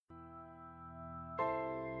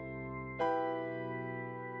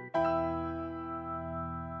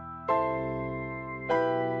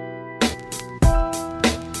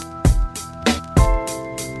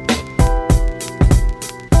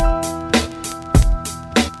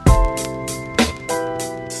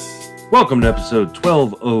Welcome to episode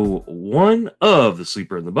 1201 of The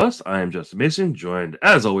Sleeper and the Bust. I am Justin Mason, joined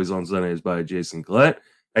as always on Sundays by Jason Collette.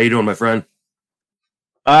 How you doing, my friend?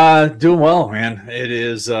 Doing well, man. It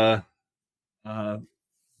is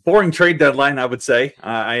boring trade deadline, I would say.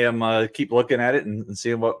 I am keep looking at it and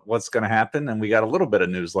seeing what's going to happen. And we got a little bit of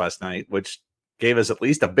news last night, which gave us at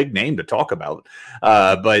least a big name to talk about.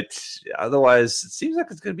 But otherwise, it seems like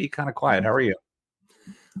it's going to be kind of quiet. How are you?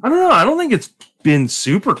 I don't know. I don't think it's been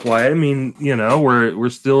super quiet. I mean, you know, we're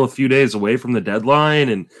still a few days away from the deadline,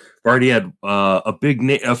 and we've already had a big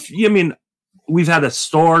name. I mean, we've had a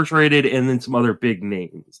star traded and then some other big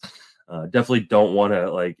names. Definitely don't want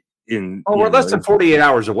to we're less than 48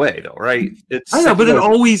 hours away, though, right? I know, but it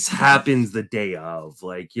always happens the day of,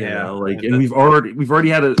 and we've already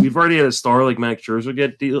had a star like Max Scherzer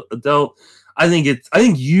get dealt. I think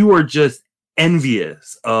you are just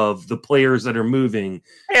envious of the players that are moving.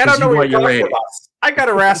 Hey, I don't know what you're talking about. I got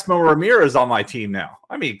Erasmo Ramirez on my team now.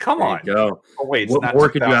 I mean, come on. Go. Oh, wait, it's what not more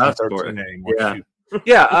could you ask for? Anymore.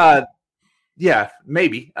 Yeah,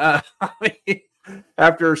 maybe. After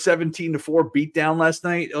 17-4 beatdown last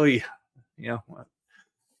night, I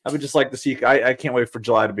would just like to see. I can't wait for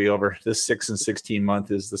July to be over. This 6-16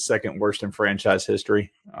 month is the second worst in franchise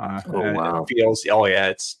history. Wow! It feels.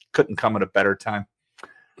 It's couldn't come at a better time.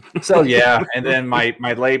 So yeah, and then my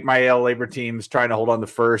AL Labor team is trying to hold on to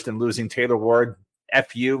first and losing Taylor Ward.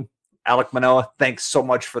 F you, Alek Manoah. Thanks so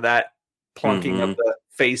much for that plunking of the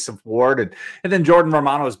face of Ward, and then Jordan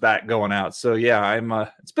Romano's back going out. So yeah,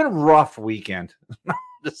 it's been a rough weekend.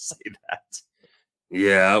 Just say that.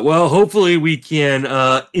 Yeah, well, hopefully we can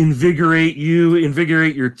invigorate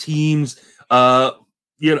your teams. I'm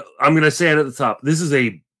going to say it at the top. This is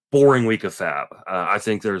a boring week of FAAB. I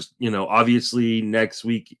think there's, obviously next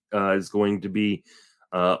week is going to be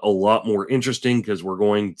a lot more interesting because we're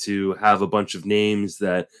going to have a bunch of names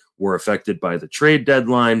that were affected by the trade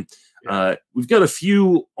deadline. We've got a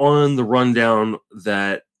few on the rundown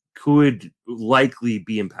that could likely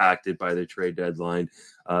be impacted by the trade deadline,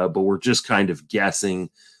 but we're just kind of guessing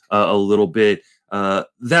a little bit.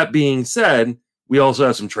 That being said, we also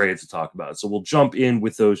have some trades to talk about. So we'll jump in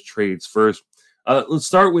with those trades first. Let's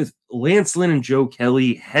start with Lance Lynn and Joe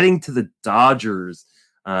Kelly heading to the Dodgers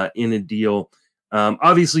in a deal.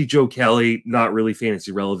 Obviously, Joe Kelly, not really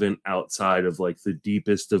fantasy relevant outside of the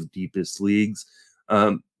deepest of deepest leagues.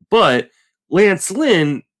 But Lance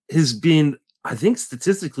Lynn has been, I think,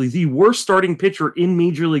 statistically the worst starting pitcher in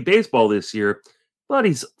Major League Baseball this year. But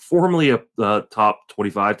he's formerly a top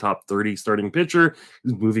 25, top 30 starting pitcher.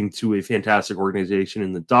 He's moving to a fantastic organization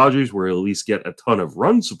in the Dodgers where he'll at least get a ton of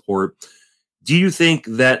run support. Do you think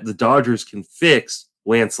that the Dodgers can fix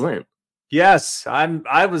Lance Lynn? Yes,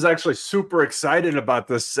 I was actually super excited about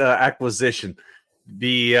this acquisition.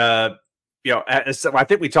 I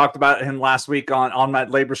think we talked about him last week on my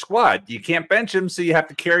labor squad. You can't bench him, so you have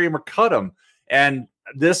to carry him or cut him. And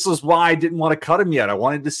this is why I didn't want to cut him yet. I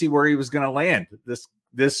wanted to see where he was going to land.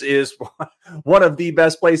 This is one of the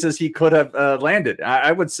best places he could have landed.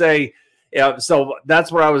 I would say. So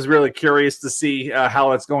that's where I was really curious to see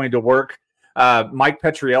how it's going to work. Mike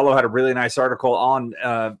Petriello had a really nice article on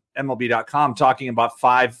MLB.com talking about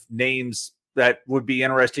 5 names that would be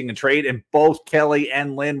interesting in trade, and both Kelly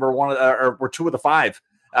and Lynn were were 2 of the 5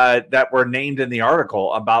 that were named in the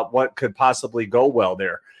article about what could possibly go well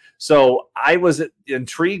there. So I was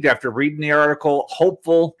intrigued after reading the article,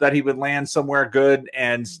 hopeful that he would land somewhere good.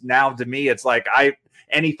 And now to me, it's like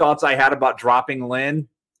any thoughts I had about dropping Lynn.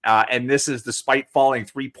 And this is despite falling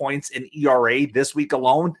 3 points in ERA this week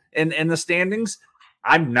alone in the standings.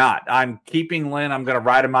 I'm not. I'm keeping Lynn. I'm going to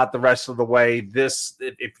ride him out the rest of the way.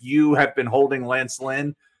 If you have been holding Lance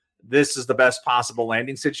Lynn, this is the best possible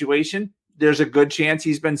landing situation. There's a good chance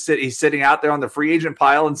he's sitting out there on the free agent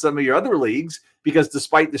pile in some of your other leagues because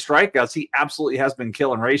despite the strikeouts, he absolutely has been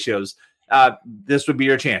killing ratios. This would be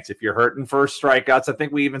your chance. If you're hurting for strikeouts, I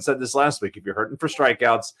think we even said this last week. If you're hurting for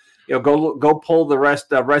strikeouts, go pull the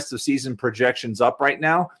rest of season projections up right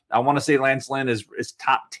now. I want to say Lance Lynn is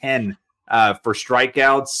top 10 for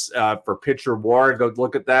strikeouts, for pitcher WAR. Go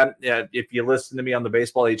look at that. If you listen to me on the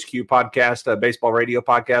Baseball HQ podcast, baseball radio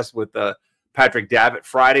podcast with Patrick Davitt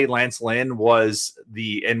Friday, Lance Lynn was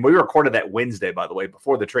and we recorded that Wednesday, by the way,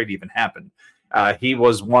 before the trade even happened. He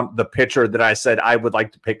was the pitcher that I said I would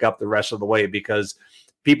like to pick up the rest of the way because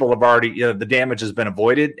people have already, the damage has been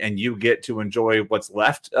avoided and you get to enjoy what's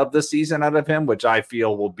left of the season out of him, which I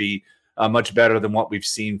feel will be much better than what we've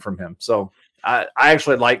seen from him. So I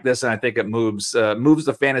actually like this, and I think it moves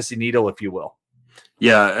the fantasy needle, if you will.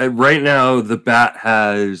 Yeah, right now the bat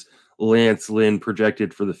has Lance Lynn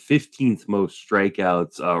projected for the 15th most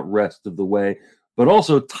strikeouts rest of the way, but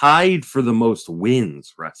also tied for the most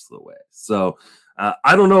wins rest of the way. So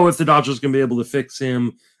I don't know if the Dodgers are going to be able to fix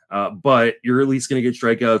him, but you're at least going to get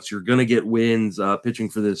strikeouts. You're going to get wins pitching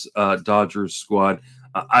for this Dodgers squad.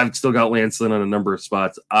 I've still got Lance Lynn on a number of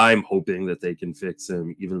spots. I'm hoping that they can fix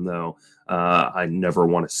him, even though I never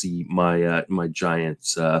want to see my my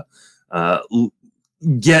Giants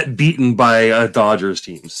get beaten by a Dodgers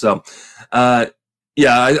team. So,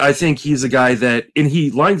 I think he's a guy that, and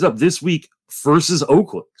he lines up this week versus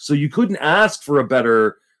Oakland. So you couldn't ask for a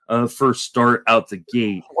better first start out the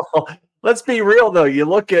gate. Well, let's be real though. You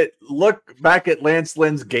look back at Lance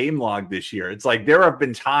Lynn's game log this year. It's like there have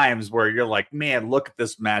been times where you're like, man, look at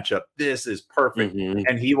this matchup. This is perfect. Mm-hmm.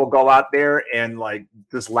 And he will go out there and like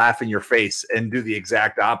just laugh in your face and do the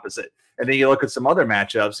exact opposite. And then you look at some other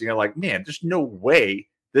matchups and you're like, man, there's no way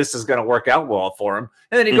this is going to work out well for him.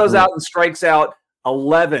 And then he goes out and strikes out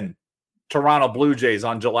 11 Toronto Blue Jays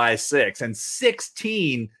on July 6th and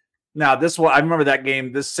 16. Now, this one, I remember that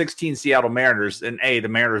game, this 16 Seattle Mariners, and A, the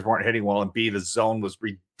Mariners weren't hitting well, and B, the zone was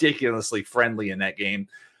ridiculously friendly in that game.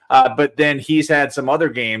 But then he's had some other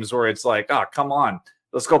games where it's like, oh, come on.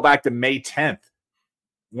 Let's go back to May 10th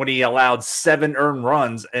when he allowed 7 earned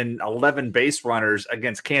runs and 11 base runners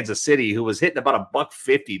against Kansas City, who was hitting about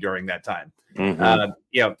 $150 during that time.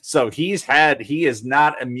 Mm-hmm. So he is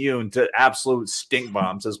not immune to absolute stink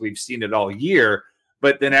bombs as we've seen it all year.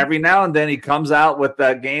 But then every now and then he comes out with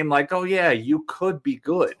that game like, oh, yeah, you could be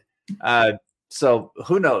good. So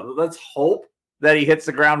who knows? Let's hope that he hits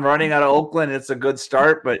the ground running out of Oakland. It's a good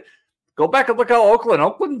start. But go back and look how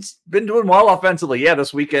Oakland's been doing well offensively. Yeah,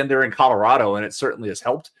 this weekend they're in Colorado, and it certainly has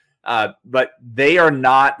helped. But they are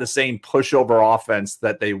not the same pushover offense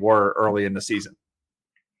that they were early in the season.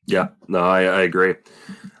 Yeah, no, I agree.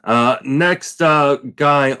 Next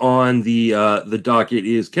guy on the docket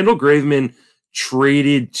is Kendall Graveman,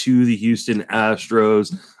 traded to the Houston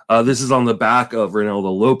Astros. This is on the back of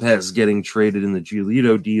Reynaldo Lopez getting traded in the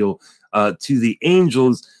Giolito deal to the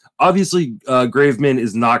Angels. Obviously, Graveman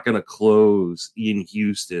is not going to close in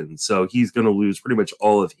Houston, so he's going to lose pretty much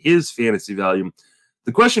all of his fantasy value.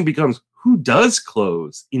 The question becomes, who does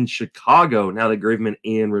close in Chicago now that Graveman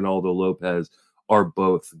and Reynaldo Lopez are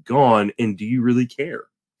both gone, and do you really care?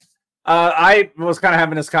 I was kind of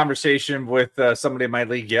having this conversation with somebody in my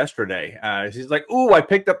league yesterday. He's like, ooh, I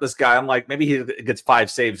picked up this guy. I'm like, maybe he gets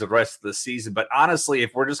 5 saves the rest of the season. But honestly,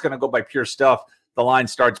 if we're just going to go by pure stuff, the line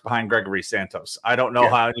starts behind Gregory Santos. I don't know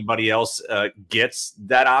how anybody else gets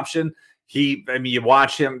that option. You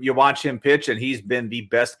watch him pitch, and he's been the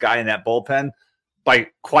best guy in that bullpen by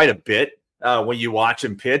quite a bit. When you watch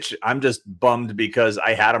him pitch, I'm just bummed because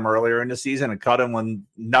I had him earlier in the season and cut him when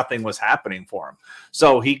nothing was happening for him.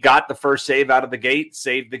 So he got the first save out of the gate,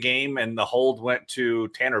 saved the game, and the hold went to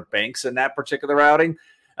Tanner Banks in that particular outing.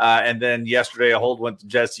 And then yesterday, a hold went to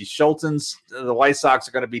Jesse Schultens. The White Sox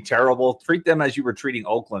are going to be terrible. Treat them as you were treating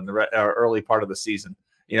Oakland the early part of the season.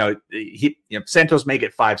 Santos may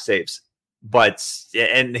get 5 saves,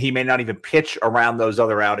 and he may not even pitch around those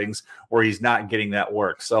other outings where he's not getting that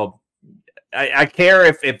work. So I care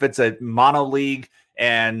if it's a mono league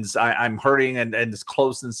and I'm hurting and it's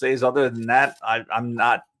close in saves. Other than that, I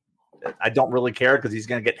don't really care because he's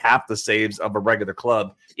going to get half the saves of a regular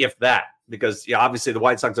club, if that. Because obviously the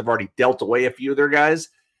White Sox have already dealt away a few of their guys,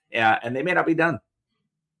 and they may not be done.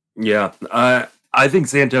 Yeah, I think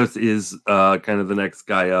Santos is kind of the next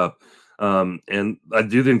guy up. And I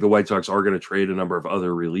do think the White Sox are going to trade a number of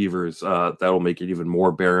other relievers. That'll make it even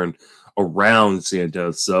more barren around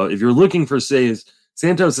Santos. So if you're looking for saves,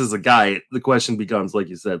 Santos is a guy. The question becomes, like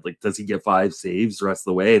you said, does he get 5 saves the rest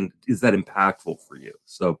of the way? And is that impactful for you?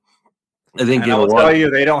 So I think I will tell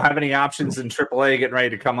you, they don't have any options in AAA getting ready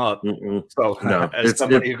to come up. So as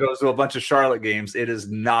somebody who goes to a bunch of Charlotte games, it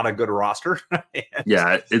is not a good roster. They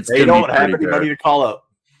don't have anybody to call up.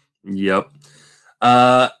 Yep.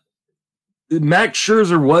 Max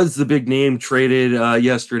Scherzer was the big name traded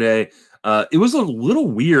yesterday. It was a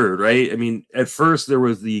little weird, right? I mean, at first there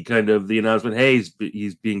was the announcement, hey,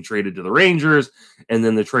 he's being traded to the Rangers, and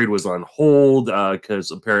then the trade was on hold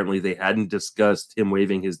because apparently they hadn't discussed him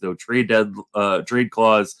waiving his no trade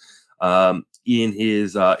clause in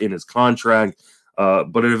his contract.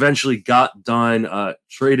 But it eventually got done.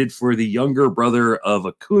 Traded for the younger brother of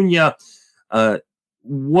Acuna.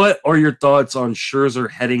 What are your thoughts on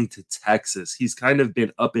Scherzer heading to Texas? He's kind of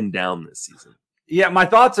been up and down this season. Yeah, my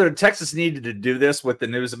thoughts are Texas needed to do this with the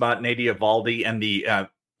news about Nady Eovaldi and the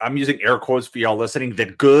I'm using air quotes for y'all listening, the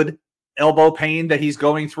good elbow pain that he's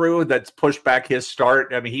going through that's pushed back his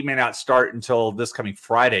start. I mean, he may not start until this coming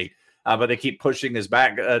Friday, but they keep pushing his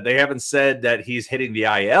back. They haven't said that he's hitting the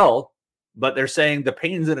IL but they're saying the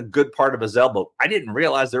pain's in a good part of his elbow. I didn't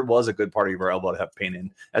realize there was a good part of your elbow to have pain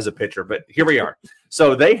in as a pitcher, but here we are.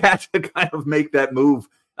 So they had to kind of make that move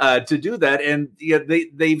to do that. And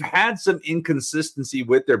they've had some inconsistency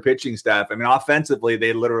with their pitching staff. I mean, offensively,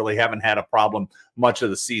 they literally haven't had a problem much of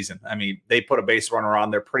the season. I mean, they put a base runner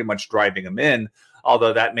on, they're pretty much driving him in,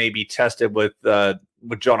 although that may be tested with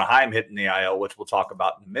Jonah Heim hitting the IL, which we'll talk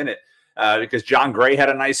about in a minute. Because John Gray had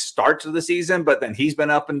a nice start to the season, but then he's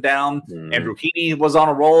been up and down. Andrew Heaney was on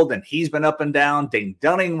a roll, then he's been up and down. Dane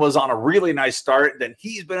Dunning was on a really nice start, then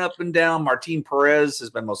he's been up and down. Martin Perez has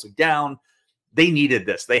been mostly down. They needed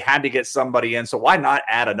this. They had to get somebody in. So why not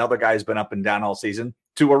add another guy who's been up and down all season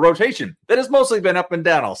to a rotation that has mostly been up and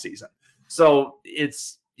down all season? So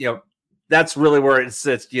it's, that's really where it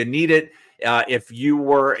sits. You need it. If you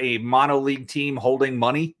were a mono league team holding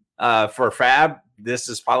money for FAAB, this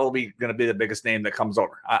is probably going to be the biggest name that comes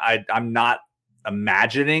over. I'm not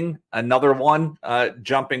imagining another one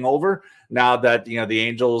jumping over now that, the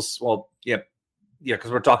Angels,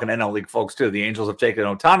 because we're talking NL League folks too. The Angels have taken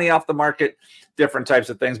Ohtani off the market, different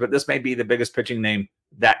types of things, but this may be the biggest pitching name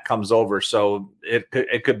that comes over. So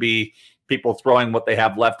it could be people throwing what they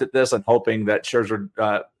have left at this and hoping that Scherzer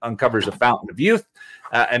uncovers a fountain of youth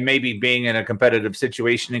and maybe being in a competitive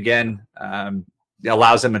situation again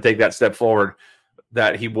allows him to take that step forward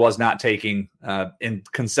that he was not taking in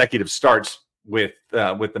consecutive starts with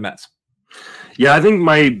the Mets. Yeah, I think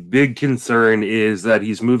my big concern is that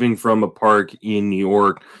he's moving from a park in New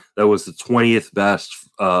York that was the 20th best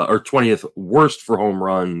or 20th worst for home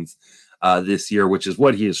runs this year, which is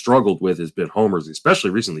what he has struggled with, has been homers,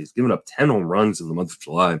 especially recently. He's given up 10 home runs in the month of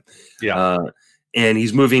July. Yeah. And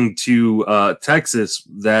he's moving to Texas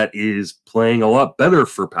that is playing a lot better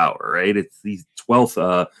for power, right? It's the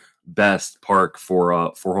 12th best park for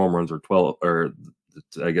home runs, or 12, or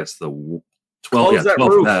I guess the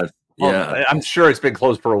 12th best. Yeah, I'm sure it's been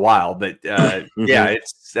closed for a while, but yeah,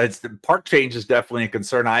 it's the park change is definitely a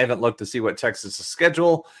concern. I haven't looked to see what Texas'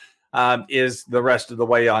 schedule is the rest of the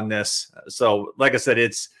way on this. So, like I said,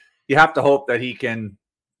 you have to hope that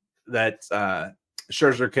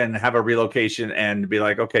Scherzer can have a relocation and be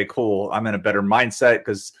like, okay, cool, I'm in a better mindset,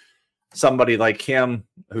 because somebody like him,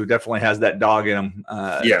 who definitely has that dog in him,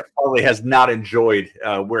 probably has not enjoyed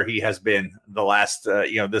where he has been the last,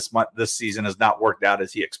 this season has not worked out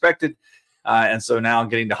as he expected. And so now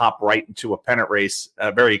getting to hop right into a pennant race,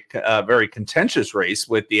 a very contentious race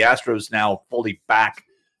with the Astros now fully back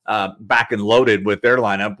and loaded with their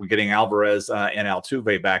lineup. We're getting Alvarez and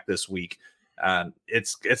Altuve back this week.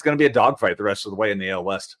 It's going to be a dogfight the rest of the way in the AL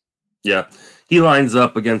West. Yeah, he lines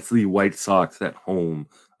up against the White Sox at home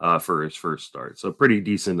for his first start. So pretty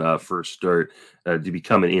decent first start to be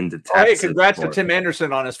coming into Texas. Hey, congrats to Tim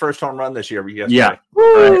Anderson on his first home run this year. Yeah.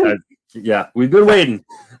 We've been waiting.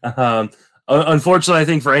 Unfortunately, I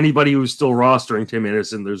think for anybody who's still rostering Tim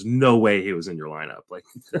Anderson, there's no way he was in your lineup. Like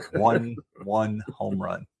one home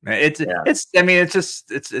run. It's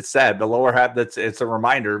sad. The lower half, it's a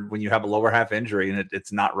reminder when you have a lower half injury and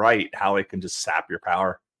it's not right, how it can just sap your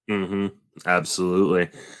power. Mm-hmm. Absolutely.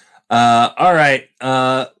 All right.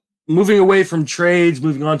 Moving away from trades,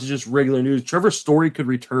 moving on to just regular news. Trevor Story could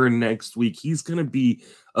return next week. He's going to be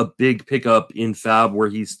a big pickup in FAAB where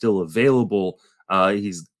he's still available.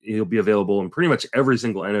 He'll be available in pretty much every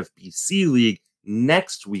single NFBC league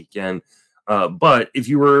next weekend. But if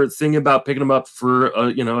you were thinking about picking him up for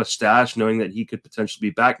a stash, knowing that he could potentially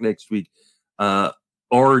be back next week, are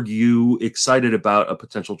you excited about a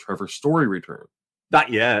potential Trevor Story return? Not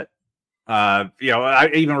yet. I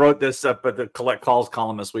even wrote this up at the Collect Calls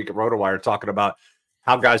column this week at RotoWire, talking about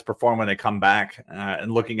how guys perform when they come back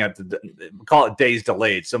and looking at call it days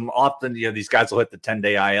delayed. So often, these guys will hit the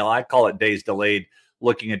 10-day IL. I call it days delayed,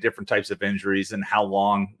 looking at different types of injuries and how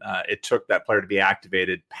long it took that player to be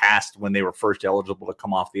activated past when they were first eligible to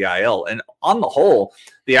come off the IL. And on the whole,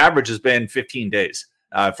 the average has been 15 days.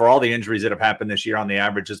 For all the injuries that have happened this year, on the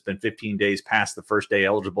average, it's been 15 days past the first day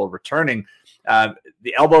eligible returning.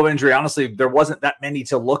 The elbow injury, honestly, there wasn't that many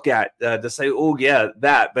to look at to say, oh, yeah,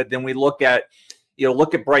 that. But then we look at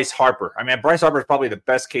Bryce Harper. I mean, Bryce Harper is probably the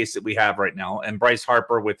best case that we have right now. And Bryce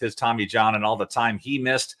Harper, with his Tommy John and all the time he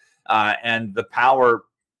missed, and the power,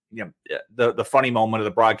 the funny moment of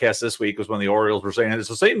the broadcast this week was when the Orioles were saying it's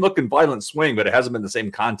the same looking violent swing, but it hasn't been the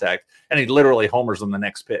same contact. And he literally homers on the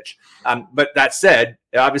next pitch. But that said,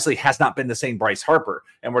 it obviously has not been the same Bryce Harper.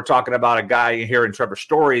 And we're talking about a guy here in Trevor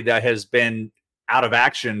Story that has been out of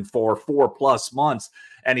action for 4+ months,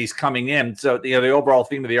 and he's coming in. So, the overall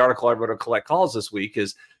theme of the article I wrote at Collect Calls this week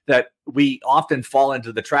is that we often fall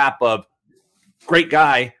into the trap of great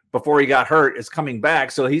guy, before he got hurt is coming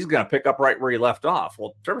back, so he's going to pick up right where he left off.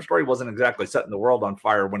 Well, Trevor Story wasn't exactly setting the world on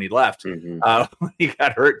fire when he left. When he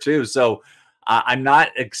got hurt too. So I'm not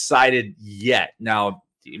excited yet. Now,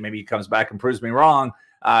 maybe he comes back and proves me wrong,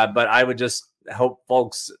 but I would just hope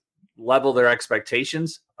folks level their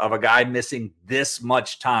expectations of a guy missing this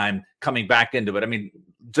much time coming back into it. I mean,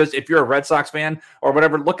 just if you're a Red Sox fan or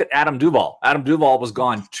whatever, look at Adam Duvall. Adam Duvall was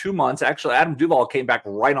gone 2 months. Actually, Adam Duvall came back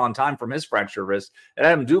right on time from his fractured wrist. And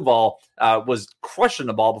Adam Duvall was crushing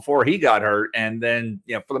the ball before he got hurt. And then,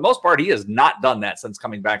 for the most part, he has not done that since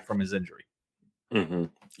coming back from his injury.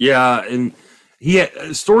 Yeah, and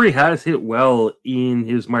Story has hit well in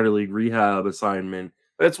his minor league rehab assignment.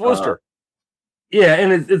 But it's Worcester. Yeah,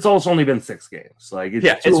 and it's also only been 6 games. Like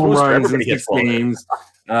it's 2 home runs in 6 games.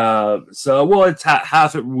 So it's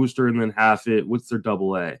half at Worcester and then half at what's their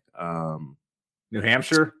AA? New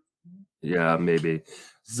Hampshire. Yeah, maybe.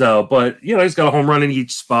 So, but he's got a home run in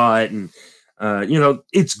each spot, and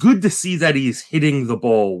it's good to see that he's hitting the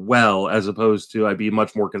ball well, as opposed to I'd be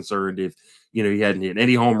much more concerned if he hadn't hit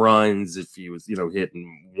any home runs, if he was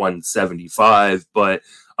hitting 175. But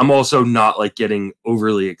I'm also not like getting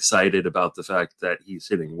overly excited about the fact that he's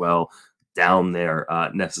hitting well down there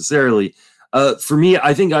necessarily. For me,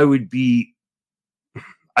 I think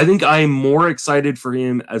I'm more excited for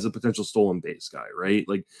him as a potential stolen base guy, right?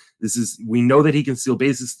 Like we know that he can steal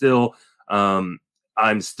bases still.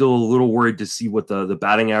 I'm still a little worried to see what the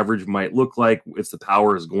batting average might look like, if the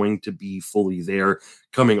power is going to be fully there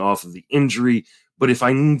coming off of the injury. But if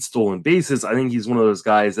I need stolen bases, I think he's one of those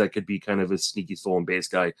guys that could be kind of a sneaky stolen base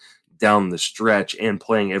guy down the stretch and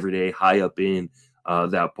playing every day high up in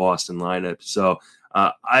that Boston lineup. So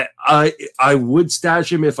I would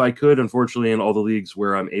stash him if I could. Unfortunately, in all the leagues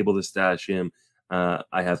where I'm able to stash him, I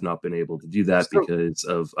have not been able to do that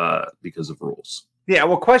because of rules. Yeah.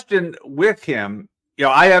 Well, question with him.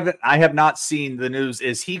 I have not seen the news.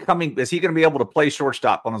 Is he going to be able to play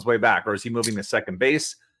shortstop on his way back, or is he moving to second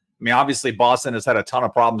base? I mean, obviously Boston has had a ton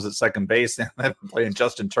of problems at second base, and they've been playing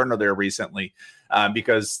Justin Turner there recently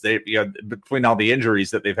because they, between all the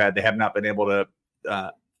injuries that they've had, they have not been able to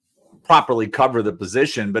properly cover the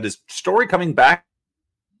position. But is Story coming back?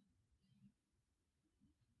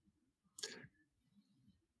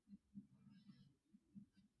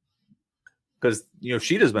 Because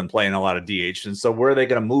Sheeta's been playing a lot of DH, and so where are they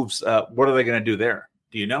going to move? What are they going to do there?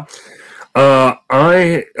 Do you know? I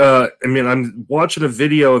mean, I'm watching a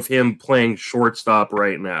video of him playing shortstop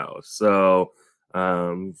right now. So,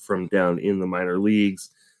 from down in the minor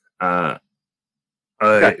leagues. So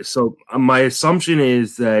my assumption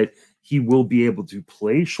is that he will be able to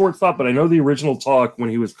play shortstop, but I know the original talk when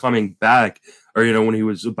he was coming back, or when he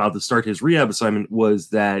was about to start his rehab assignment, was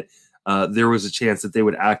that there was a chance that they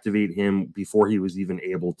would activate him before he was even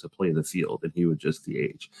able to play the field, and he would just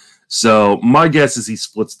DH. So my guess is he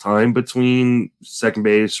splits time between second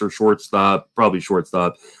base or shortstop, probably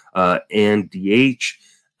shortstop, and DH.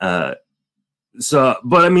 But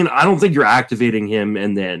I mean, I don't think you're activating him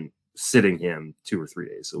and then sitting him 2 or 3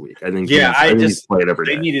 days a week. I think he's playing every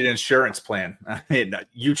day. They need an insurance plan. I mean,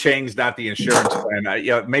 you changed, not the insurance plan.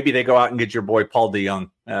 Maybe they go out and get your boy Paul DeYoung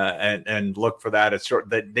and look for that.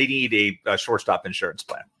 They need a shortstop insurance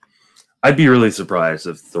plan. I'd be really surprised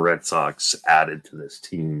if the Red Sox added to this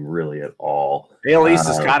team really at all. AL East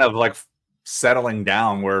is kind of like settling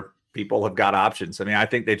down where people have got options. I mean, I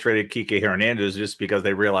think they traded Kike Hernandez just because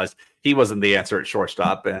they realized he wasn't the answer at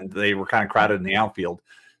shortstop, and they were kind of crowded in the outfield.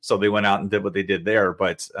 So they went out and did what they did there,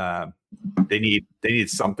 but they need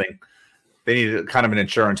something. They need kind of an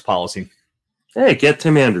insurance policy. Hey, get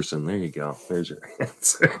Tim Anderson. There you go. There's your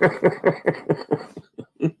answer.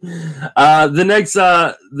 The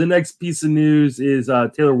next piece of news is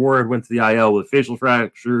Taylor Ward went to the IL with facial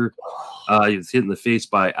fracture. He was hit in the face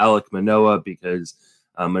by Alek Manoah because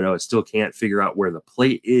Manoah still can't figure out where the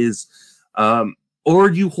plate is. Or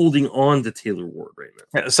are you holding on to Taylor Ward right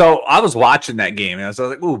now? So I was watching that game, and I was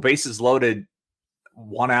like, ooh, bases loaded,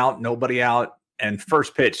 1 out, nobody out, and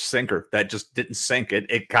first pitch sinker that just didn't sink.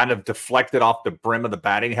 It kind of deflected off the brim of the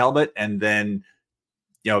batting helmet, and then,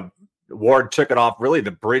 Ward took it off really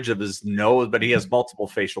the bridge of his nose, but he has multiple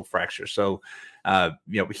facial fractures. So,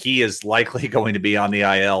 he is likely going to be on the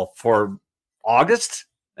IL for August,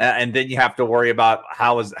 and then you have to worry about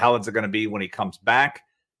how is it going to be when he comes back,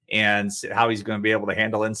 and how he's going to be able to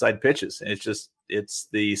handle inside pitches. It's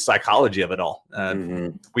the psychology of it all.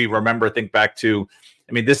 We think back to,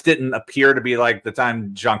 this didn't appear to be like the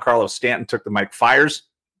time Giancarlo Stanton took the Mike Fiers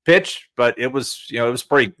pitch, but it was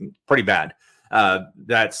pretty bad.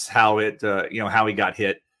 That's how how he got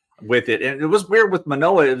hit with it. And it was weird with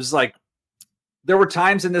Manoah. It was like, there were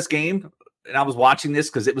times in this game and I was watching this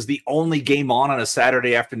because it was the only game on a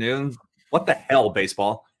Saturday afternoon. What the hell,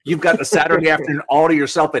 baseball? You've got the Saturday afternoon all to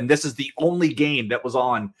yourself, and this is the only game that was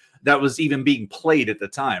on that was even being played at the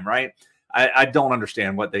time, right? I don't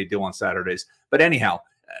understand what they do on Saturdays. But anyhow,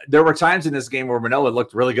 there were times in this game where Manoah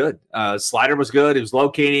looked really good. Slider was good. He was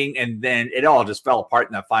locating, and then it all just fell apart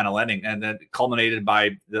in that final inning, and then culminated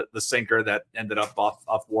by the sinker that ended up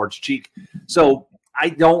off Ward's cheek. So I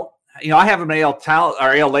don't, I have an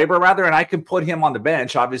AL labor rather, and I can put him on the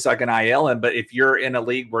bench. Obviously, I can IL him, but if you're in a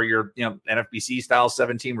league where you're, NFBC style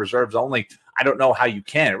 17 reserves only, I don't know how you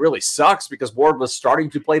can. It really sucks because Ward was starting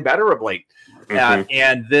to play better of late.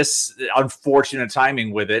 And this unfortunate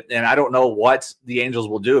timing with it. And I don't know what the Angels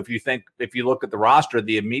will do. If you look at the roster,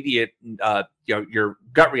 the immediate, your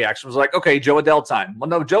gut reaction was like, okay, Joe Adell time. Well,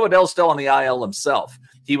 no, Joe Adell's still on the IL himself.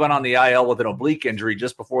 He went on the IL with an oblique injury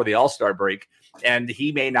just before the All-Star break. And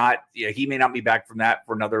he may not be back from that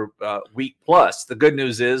for another week plus. The good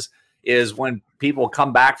news is when people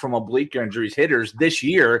come back from oblique injuries, hitters this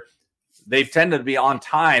year, they've tended to be on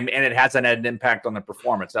time, and it hasn't had an impact on the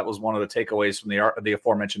performance. That was one of the takeaways from the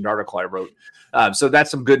aforementioned article I wrote. So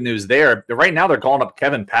that's some good news there. But right now, they're calling up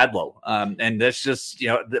Kevin Padlo, and that's just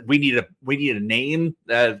we need a name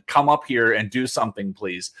come up here and do something,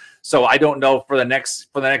 please. So I don't know for the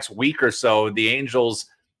next week or so, the Angels,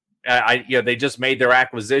 they just made their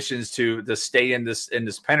acquisitions to stay in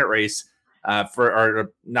this pennant race.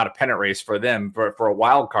 Or not a pennant race for them for a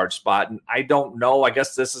wild card spot. And I don't know. I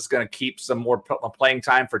guess this is going to keep some more playing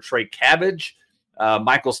time for Trey Cabbage.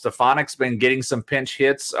 Michael Stefanik's been getting some pinch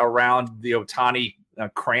hits around the Ohtani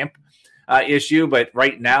cramp issue. But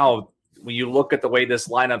right now, when you look at the way this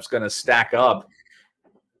lineup's going to stack up,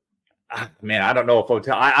 man, I don't know if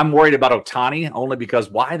I'm worried about Ohtani only because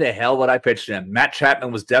why the hell would I pitch him? Matt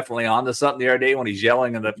Chapman was definitely on to something the other day when he's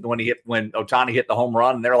yelling when Ohtani hit the home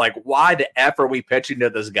run, and they're like, why the F are we pitching to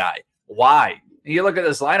this guy? Why? And you look at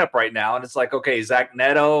this lineup right now, and it's like, okay, Zach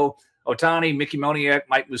Neto, Ohtani, Mickey Moniak,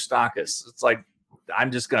 Mike Moustakas. It's like,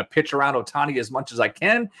 I'm just going to pitch around Ohtani as much as I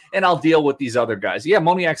can, and I'll deal with these other guys. Yeah,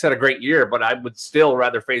 Moniak's had a great year, but I would still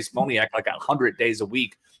rather face Moniak like 100 days a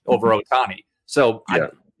week over Ohtani. So yeah.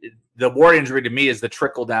 The Ward injury to me is the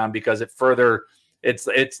trickle down because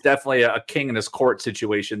it's definitely a king in his court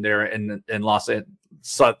situation there in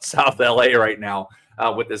South LA right now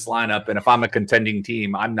with this lineup. And if I'm a contending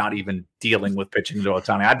team, I'm not even dealing with pitching to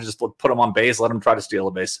Ohtani. I just put him on base, let him try to steal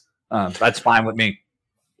a base. That's fine with me.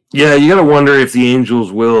 Yeah, you got to wonder if the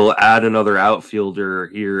Angels will add another outfielder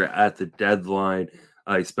here at the deadline.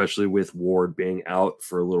 Especially with Ward being out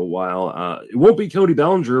for a little while. It won't be Cody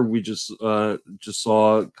Bellinger. We just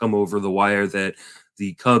saw come over the wire that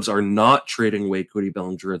the Cubs are not trading away Cody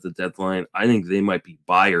Bellinger at the deadline. I think they might be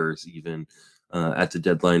buyers even at the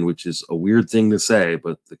deadline, which is a weird thing to say,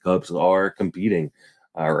 but the Cubs are competing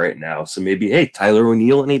right now. So maybe, hey, Tyler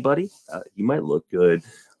O'Neill, anybody? He might look good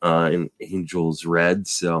in Angels red.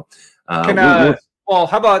 So, how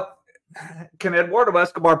about can Eduardo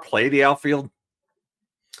Escobar play the outfield?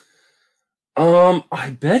 I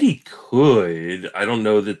bet he could. I don't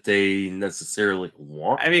know that they necessarily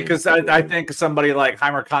want. I mean, because I think somebody like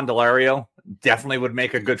Heimer Candelario definitely would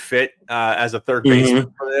make a good fit as a third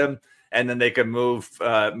baseman for them, and then they could move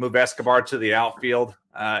Escobar to the outfield.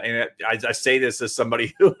 I say this as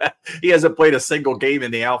somebody who he hasn't played a single game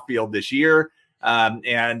in the outfield this year,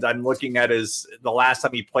 and I'm looking at the last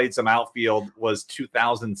time he played some outfield was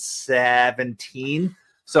 2017.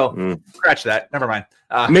 So scratch that. Never mind.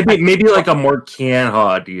 Maybe like a Mark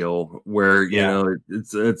Canha deal where you know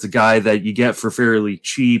it's a guy that you get for fairly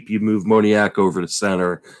cheap. You move Moniak over to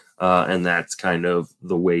center, and that's kind of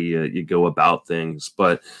the way you go about things.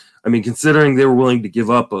 But I mean, considering they were willing to give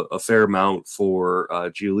up a fair amount for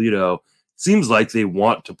Giolito, it seems like they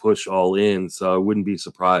want to push all in. So I wouldn't be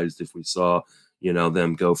surprised if we saw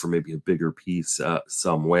them go for maybe a bigger piece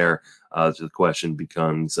somewhere. So the question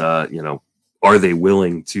becomes, are they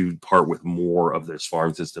willing to part with more of this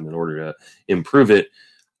farm system in order to improve it?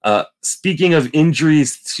 Speaking of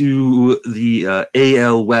injuries to the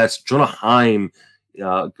AL West, Jonah Heim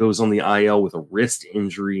goes on the IL with a wrist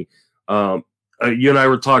injury. You and I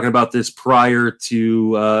were talking about this prior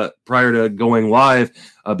to going live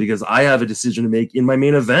because I have a decision to make in my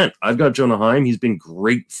main event. I've got Jonah Heim. He's been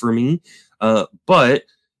great for me. But,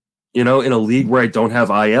 in a league where I don't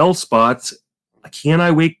have IL spots, can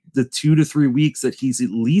I wait the 2 to 3 weeks that he's at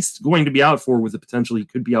least going to be out for with the potential he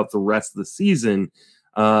could be out the rest of the season?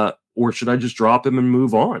 Or should I just drop him and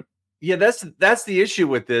move on? Yeah, that's the issue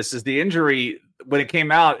with this is the injury. When it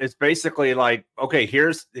came out, it's basically like, okay,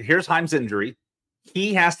 here's Heim's injury.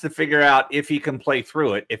 He has to figure out if he can play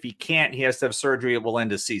through it. If he can't, he has to have surgery. It will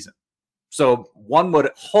end his season. So one would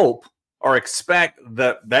hope or expect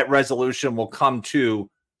that resolution will come to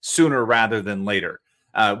sooner rather than later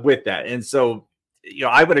with that. And so,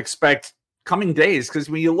 I would expect coming days, because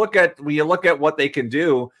when you look at what they can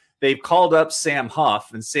do, they've called up Sam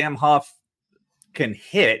Huff, and Sam Huff can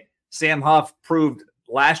hit. Sam Huff proved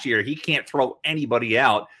last year he can't throw anybody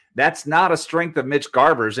out. That's not a strength of Mitch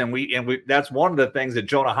Garver's, and we that's one of the things that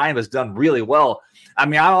Jonah Heim has done really well. I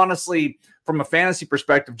mean, I honestly, from a fantasy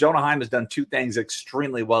perspective, Jonah Heim has done two things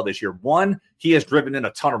extremely well this year. One, he has driven in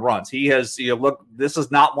a ton of runs. He has, look, this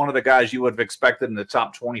is not one of the guys you would have expected in the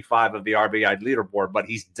top 25 of the RBI leaderboard, but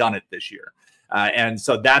he's done it this year. And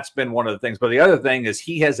so that's been one of the things. But the other thing is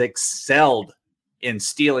he has excelled in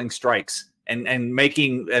stealing strikes and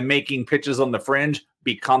making pitches on the fringe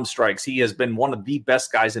become strikes. He has been one of the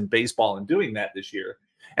best guys in baseball in doing that this year.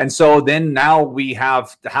 And so then now we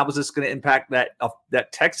have, how is this going to impact that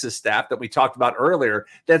Texas staff that we talked about earlier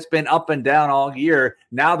that's been up and down all year?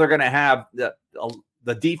 Now they're going to have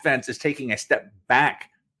the defense is taking a step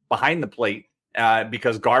back behind the plate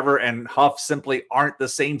because Garver and Huff simply aren't the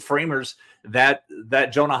same framers that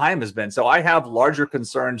Jonah Heim has been. So I have larger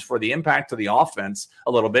concerns for the impact to the offense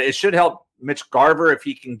a little bit. It should help Mitch Garver if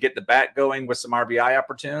he can get the bat going with some RBI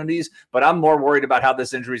opportunities, but I'm more worried about how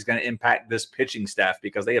this injury is going to impact this pitching staff,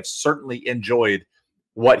 because they have certainly enjoyed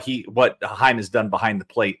what Heim has done behind the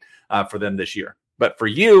plate for them this year. But for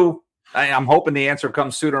you, I'm hoping the answer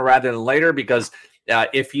comes sooner rather than later, because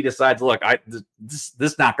if he decides, look, this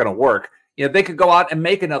is not going to work, they could go out and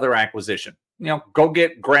make another acquisition. Go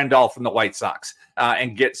get Grandal from the White Sox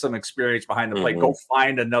and get some experience behind the plate. Go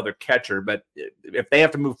find another catcher. But if they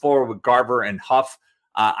have to move forward with Garver and Huff,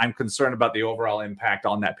 I'm concerned about the overall impact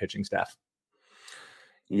on that pitching staff.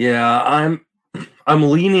 Yeah,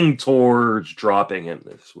 I'm leaning towards dropping him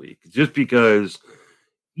this week, just because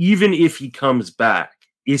even if he comes back,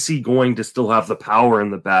 is he going to still have the power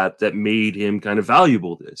in the bat that made him kind of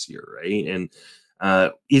valuable this year, right? And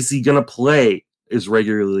is he going to play as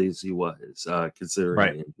regularly as he was,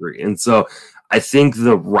 considering the injury? And so I think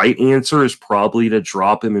the right answer is probably to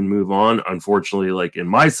drop him and move on. Unfortunately, like in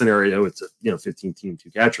my scenario, it's a 15-team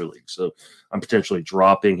 2-catcher league. So I'm potentially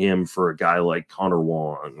dropping him for a guy like Connor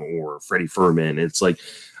Wong or Freddie Furman. It's like,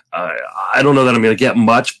 I don't know that I'm going to get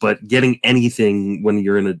much, but getting anything when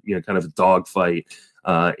you're in a kind of a dogfight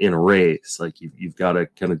in a race, like you've got to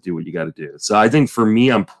kind of do what you got to do. So I think for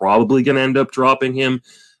me, I'm probably going to end up dropping him.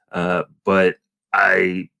 But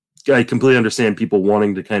I completely understand people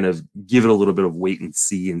wanting to kind of give it a little bit of wait and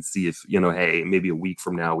see if, hey, maybe a week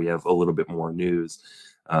from now we have a little bit more news.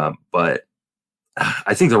 But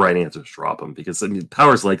I think the right answer is drop him, because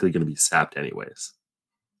power is likely going to be sapped anyways.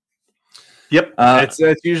 Yep.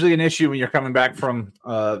 It's usually an issue when you're coming back from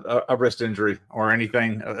a wrist injury or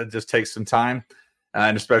anything. It just takes some time.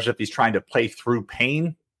 And especially if he's trying to play through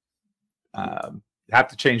pain, you have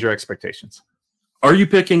to change your expectations. Are you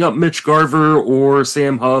picking up Mitch Garver or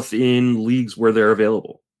Sam Huff in leagues where they're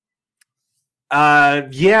available?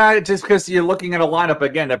 Yeah, just because you're looking at a lineup,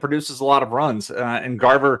 again, that produces a lot of runs. And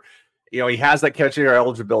Garver, he has that catcher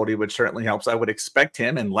eligibility, which certainly helps. I would expect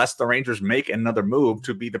him, unless the Rangers make another move,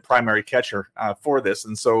 to be the primary catcher for this.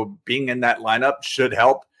 And so being in that lineup should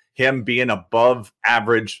help him be an above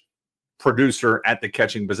average producer at the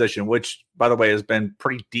catching position, which, by the way, has been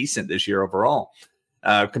pretty decent this year overall.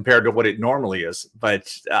 Compared to what it normally is.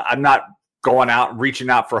 But I'm not going out and reaching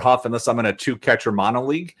out for Huff unless I'm in a 2-catcher mono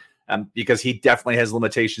league, because he definitely has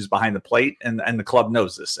limitations behind the plate, and the club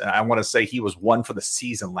knows this. And I want to say he was 1 for the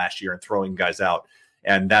season last year in throwing guys out.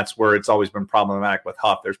 And that's where it's always been problematic with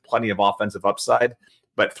Huff. There's plenty of offensive upside,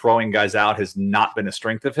 but throwing guys out has not been a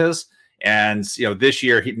strength of his. And, this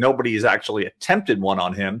year, nobody has actually attempted one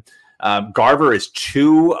on him. Garver is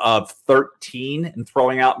 2 of 13 in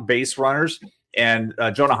throwing out base runners. And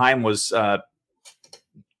Jonah Heim was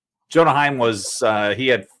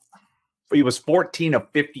 14 of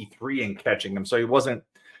 53 in catching them. So he wasn't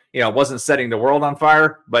setting the world on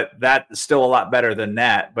fire, but that's still a lot better than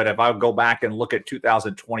that. But if I go back and look at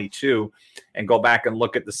 2022 and go back and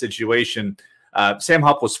look at the situation, Sam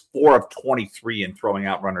Huff was 4 of 23 in throwing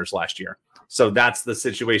out runners last year. So that's the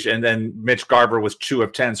situation. And then Mitch Garver was 2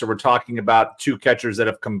 of 10. So we're talking about 2 catchers that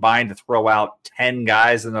have combined to throw out 10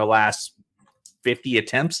 guys in their last 50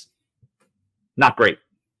 attempts. Not great.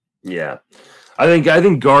 Yeah. I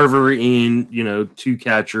think Garver in,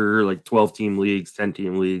 2-catcher, like 12-team leagues,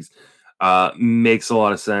 10-team leagues, makes a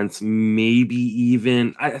lot of sense. Maybe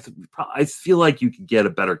even, I feel like you could get a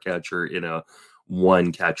better catcher in a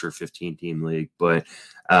 1-catcher 15-team league. But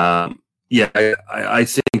Yeah, I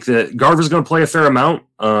think that Garver's going to play a fair amount.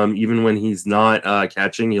 Even when he's not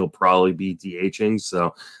catching, he'll probably be DHing.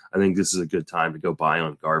 So I think this is a good time to go buy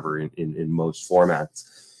on Garver in most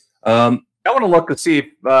formats. I want to look to see if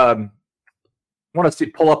pull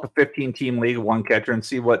up a 15-team league, one catcher, and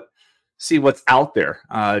see what's out there.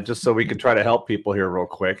 Just so we can try to help people here real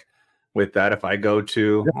quick with that. If I go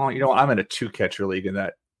to, I'm in a 2-catcher league in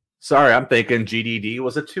that. Sorry, I'm thinking GDD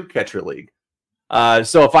was a 2-catcher league.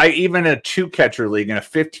 So if I even in a 2-catcher league, in a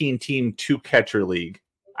 15-team 2-catcher league,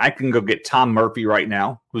 I can go get Tom Murphy right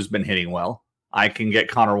now, who's been hitting well. I can get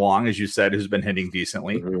Connor Wong, as you said, who's been hitting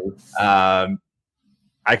decently. Mm-hmm.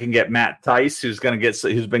 I can get Matt Tice, who's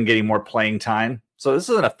been getting more playing time. So this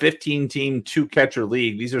isn't a 15-team 2-catcher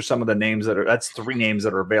league. These are some of the names that's 3 names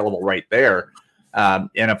that are available right there. And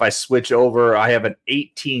if I switch over, I have an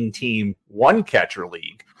 18-team 1-catcher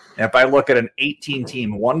league. And if I look at an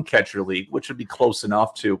 18-team 1-catcher league, which would be close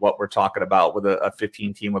enough to what we're talking about with a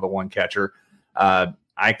 15-team with a 1-catcher,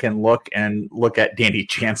 I can look at Danny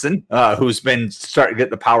Jansen, who's been starting to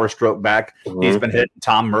get the power stroke back. Mm-hmm. He's been hitting.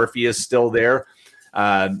 Tom Murphy is still there.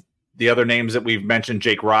 The other names that we've mentioned,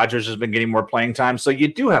 Jake Rogers has been getting more playing time. So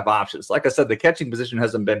you do have options. Like I said, the catching position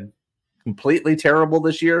hasn't been completely terrible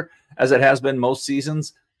this year as it has been most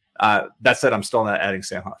seasons. That said, I'm still not adding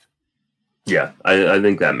Sam Huff. Yeah, I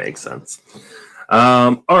think that makes sense.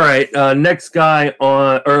 All right, next guy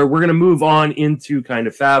we're going to move on into kind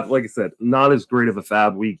of FAAB. Like I said, not as great of a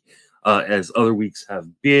FAAB week as other weeks have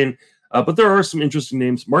been, but there are some interesting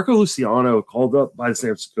names. Marco Luciano called up by the San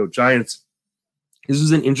Francisco Giants. This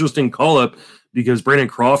was an interesting call-up because Brandon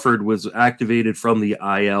Crawford was activated from the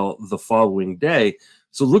IL the following day.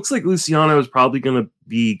 So it looks like Luciano is probably going to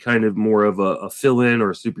be kind of more of a fill-in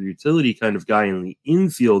or a super utility kind of guy in the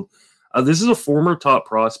infield. This is a former top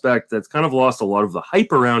prospect that's kind of lost a lot of the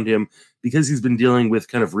hype around him because he's been dealing with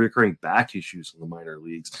kind of recurring back issues in the minor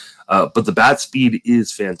leagues. But the bat speed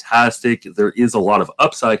is fantastic. There is a lot of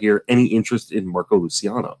upside here. Any interest in Marco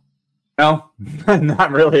Luciano? No,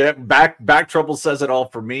 not really. Back trouble says it all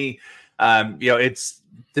for me. It's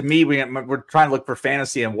to me we're trying to look for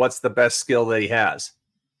fantasy and what's the best skill that he has,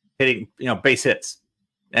 hitting base hits,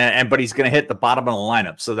 but he's going to hit the bottom of the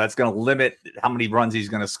lineup, so that's going to limit how many runs he's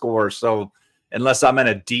going to score. So unless I'm in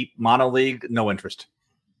a deep mono league, no interest.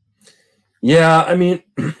 Yeah, I mean,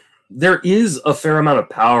 there is a fair amount of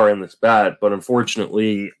power in this bat, but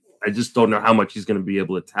unfortunately, I just don't know how much he's going to be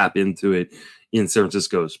able to tap into it in San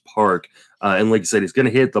Francisco's park. And like you said, he's going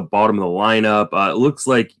to hit the bottom of the lineup. It looks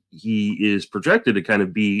like he is projected to kind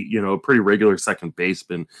of be, a pretty regular second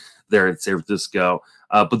baseman there at San Francisco.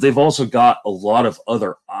 But they've also got a lot of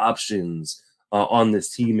other options on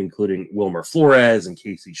this team, including Wilmer Flores and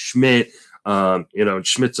Casey Schmidt.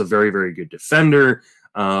 Schmidt's a very, very good defender.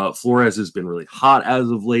 Flores has been really hot as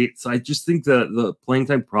of late. So I just think that the playing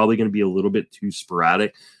time probably going to be a little bit too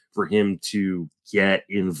sporadic for him to get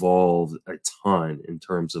involved a ton in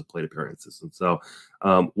terms of plate appearances. And so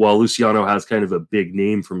while Luciano has kind of a big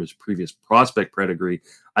name from his previous prospect pedigree,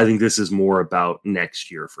 I think this is more about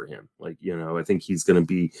next year for him. I think he's going to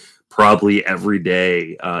be probably every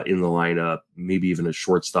day in the lineup, maybe even a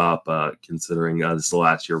shortstop, considering this is the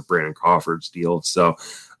last year of Brandon Crawford's deal. So,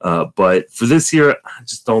 but for this year, I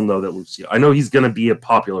just don't know that Luciano, I know he's going to be a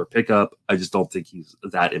popular pickup. I just don't think he's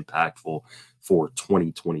that impactful for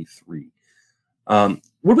 2023. What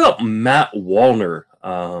about Matt Wallner,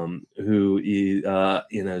 who is,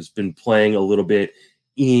 has been playing a little bit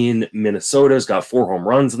in Minnesota? Has got 4 home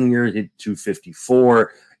runs in the year, hit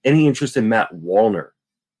 254. Any interest in Matt Wallner?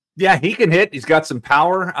 Yeah, he can hit. He's got some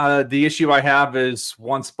power. The issue I have is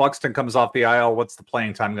once Buxton comes off the IL, what's the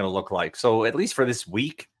playing time going to look like? So at least for this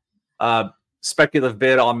week, speculative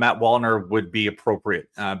bid on Matt Wallner would be appropriate,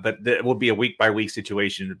 but it will be a week-by-week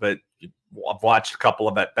situation. But I've watched a couple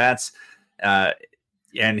of at-bats,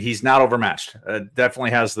 and he's not overmatched.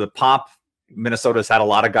 Definitely has the pop. Minnesota's had a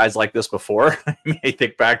lot of guys like this before. I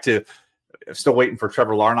think back to still waiting for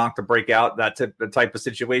Trevor Larnach to break out, that type of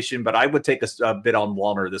situation. But I would take a bid on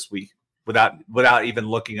Wallner this week without even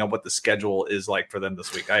looking at what the schedule is like for them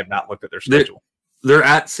this week. I have not looked at their schedule. They're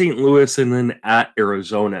at St. Louis and then at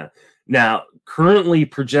Arizona. Now, currently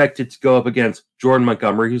projected to go up against Jordan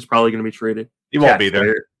Montgomery, who's probably going to be traded. He won't be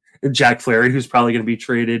there. Jack Flaherty, who's probably going to be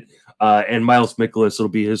traded. And Miles Mikolas, it'll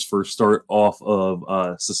be his first start off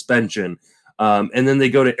of suspension. And then they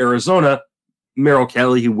go to Arizona. Merrill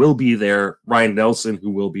Kelly, who will be there. Ryan Nelson,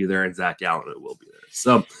 who will be there. And Zach Allen, who will be there.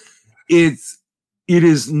 So it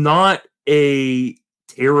is not a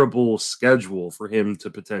terrible schedule for him to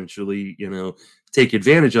potentially, take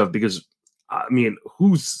advantage of, because I mean,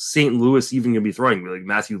 who's St. Louis even going to be throwing? Like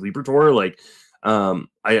Matthew Liberatore?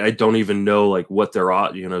 I don't even know like what they're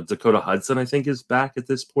on. Dakota Hudson, I think, is back at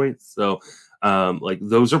this point. So like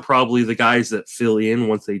those are probably the guys that fill in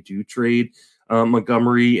once they do trade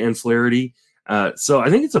Montgomery and Flaherty. So I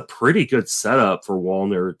think it's a pretty good setup for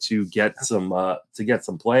Wallner to get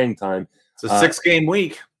some playing time. It's a 6-game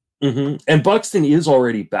week. Mm-hmm. And Buxton is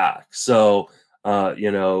already back. So did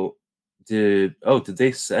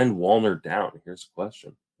they send Wallner down? Here's a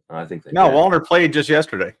question. I think they did. Wallner played just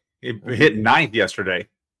yesterday. He hit 9th yesterday.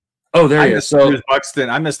 Oh, there he is. So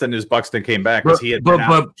I missed the news Buxton came back because he had been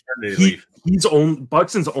out on maternity leave.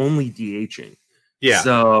 Buxton's only DHing. Yeah.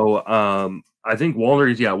 So I think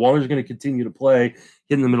Wallner's going to continue to play,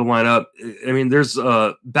 hit in the middle lineup. I mean, there's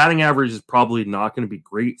batting average is probably not going to be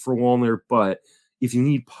great for Wallner, but if you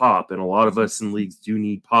need pop, and a lot of us in leagues do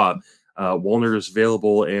need pop, Wallner is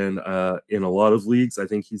available, and in a lot of leagues, I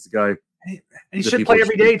think he's the guy. And he should play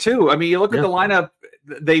every day too. I mean, you look at the lineup;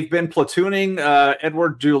 they've been platooning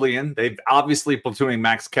Edward Julian. They've obviously platooning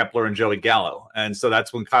Max Kepler and Joey Gallo, and so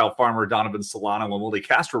that's when Kyle Farmer, Donovan Solano, and Willie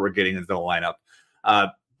Castro were getting into the lineup.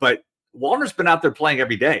 But Wallner's been out there playing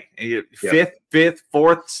every day. Fifth,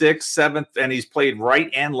 fourth, sixth, seventh, and he's played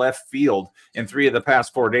right and left field in 3 of the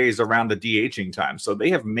past 4 days around the DHing time. So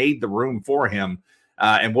they have made the room for him.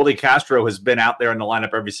 And Willie Castro has been out there in the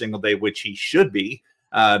lineup every single day, which he should be.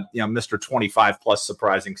 Mr. 25 plus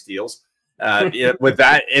surprising steals with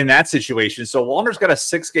that in that situation. So Wallner's got a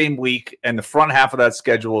 6-game week, and the front half of that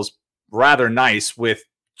schedule is rather nice with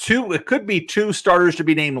it could be 2 starters to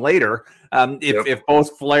be named later if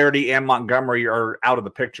both Flaherty and Montgomery are out of the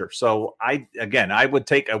picture. So I would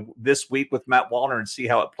take this week with Matt Wallner and see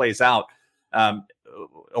how it plays out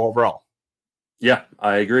overall. Yeah,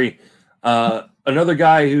 I agree. Another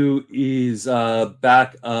guy who is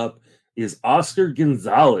back up is Oscar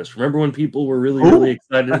Gonzalez. Remember when people were really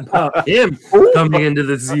excited about him coming into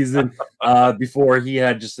the season before he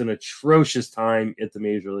had just an atrocious time at the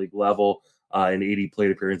major league level in 80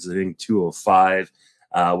 plate appearances, hitting 205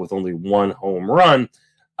 with only 1 home run.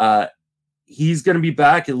 He's going to be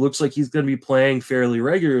back. It looks like he's going to be playing fairly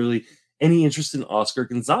regularly. Any interest in Oscar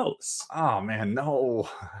Gonzalez? Oh man, no.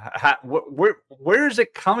 Where is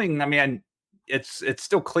it coming? I mean, it's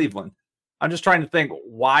still Cleveland. I'm just trying to think,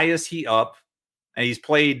 why is he up? And he's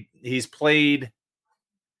played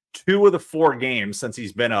 2 of the 4 games since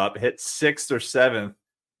he's been up, hit 6th or 7th.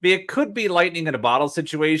 It could be lightning in a bottle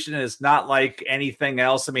situation. It's not like anything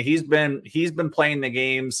else. I mean, he's been playing the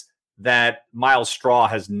games that Miles Straw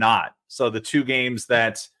has not. So the 2 games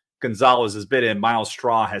that Gonzalez has been in, Miles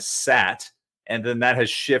Straw has sat, and then that has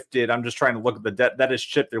shifted. I'm just trying to look at that has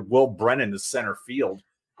shifted Will Brennan to center field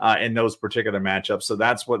in those particular matchups. So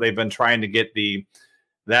that's what they've been trying to get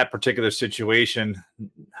that particular situation.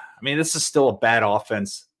 I mean, this is still a bad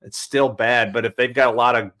offense. It's still bad, but if they've got a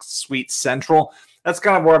lot of sweet central, that's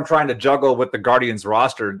kind of where I'm trying to juggle with the Guardians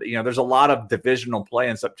roster. There's a lot of divisional play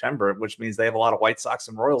in September, which means they have a lot of White Sox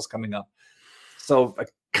and Royals coming up. So I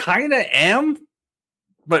kind of am,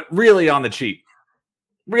 but really on the cheap.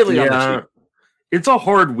 Really on the cheap. It's a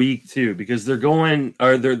hard week too because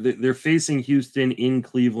they're facing Houston in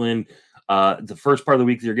Cleveland. The first part of the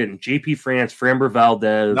week they're getting JP France, Framber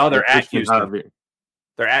Valdez. No, they're at Houston.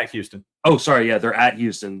 They're at Houston. Oh, sorry, yeah, they're at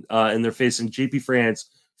Houston, and they're facing JP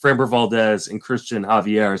France, Framber Valdez, and Christian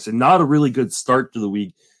Javier. So not a really good start to the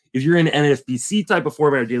week. If you're in NFBC type of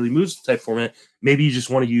format or Daily Moves type format, maybe you just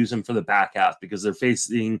want to use them for the back half because they're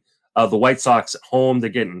facing the White Sox at home. They're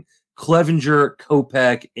getting Clevenger,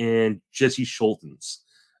 Kopech, and Jesse Schultens.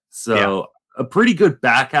 So a pretty good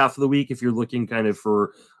back half of the week if you're looking kind of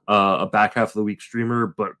for a back half of the week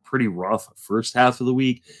streamer, but pretty rough first half of the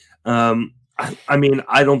week. I mean,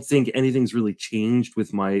 I don't think anything's really changed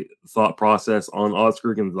with my thought process on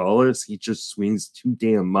Oscar Gonzalez. He just swings too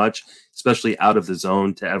damn much, especially out of the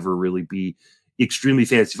zone, to ever really be extremely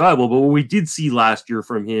fantasy viable. But what we did see last year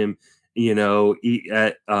from him, in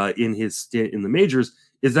his stint in the majors,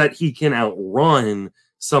 is that he can outrun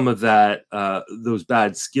some of that those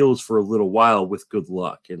bad skills for a little while with good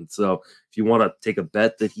luck. And so if you want to take a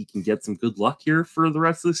bet that he can get some good luck here for the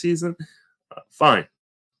rest of the season, fine.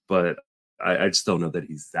 But I just don't know that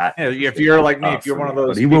he's that. Yeah, if you're like me, if you're one of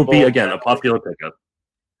those, he will be again a popular pickup.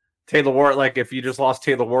 Taylor Ward, like if you just lost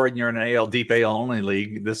Taylor Ward and you're in an AL deep AL only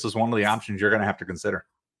league, this is one of the options you're going to have to consider.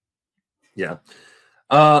 Yeah.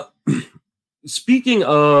 Speaking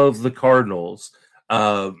of the Cardinals,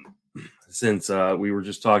 since we were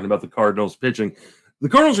just talking about the Cardinals pitching, the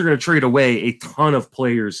Cardinals are going to trade away a ton of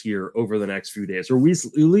players here over the next few days, or at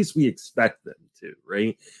least we expect them to,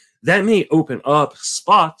 right? That may open up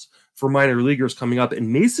spots for minor leaguers coming up,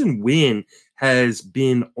 and Mason Wynn has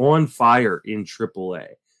been on fire in AAA.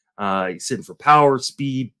 He's sitting for power,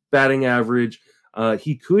 speed, batting average.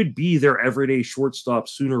 He could be their everyday shortstop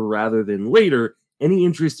sooner rather than later. Any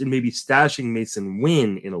interest in maybe stashing Mason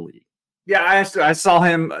Wynn in a league? Yeah, I saw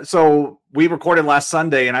him. So we recorded last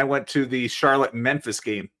Sunday, and I went to the Charlotte-Memphis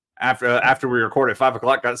game after we recorded at 5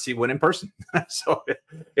 o'clock. Got to see Wynn in person. So,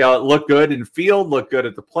 it looked good in field, looked good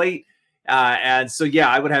at the plate. And so, yeah,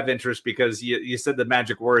 I would have interest because you said the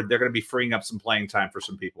magic word. They're going to be freeing up some playing time for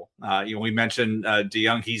some people. We mentioned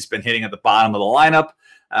DeYoung. He's been hitting at the bottom of the lineup,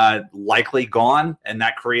 likely gone, and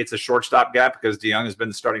that creates a shortstop gap because DeYoung has been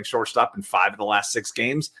the starting shortstop in 5 of the last 6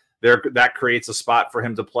 games. That creates a spot for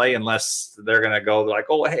him to play unless they're going to go like,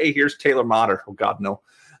 oh, hey, here's Taylor Motter. Oh, God, no.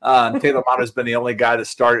 Taylor Motter has been the only guy that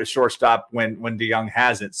started shortstop when DeYoung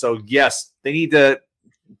hasn't. So, yes, they need to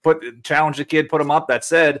challenge the kid, put him up. That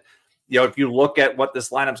said, if you look at what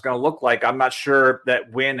this lineup is going to look like, I'm not sure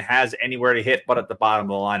that Wynn has anywhere to hit but at the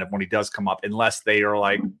bottom of the lineup when he does come up, unless they are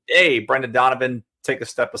like, hey, Brendan Donovan, take a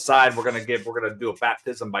step aside. We're going to do a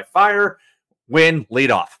baptism by fire. Wynn,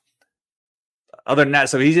 lead off. Other than that,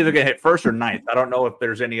 so he's either going to hit first or ninth. I don't know if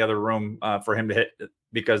there's any other room for him to hit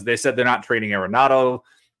because they said they're not trading Arenado.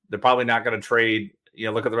 They're probably not going to trade.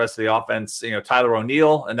 Look at the rest of the offense. Tyler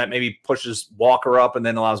O'Neill, and that maybe pushes Walker up and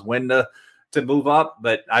then allows Wynn to move up.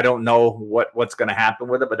 But I don't know what's going to happen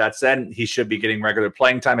with it. But that said, he should be getting regular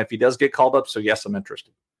playing time if he does get called up. So yes, I'm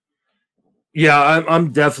interested. Yeah,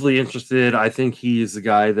 I'm definitely interested. I think he is the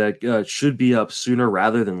guy that should be up sooner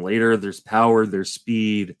rather than later. There's power, there's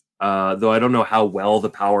speed. Though I don't know how well the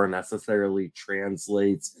power necessarily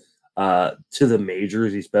translates to the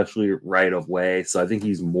majors, especially right away. So I think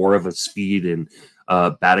he's more of a speed and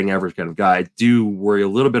batting average kind of guy. I do worry a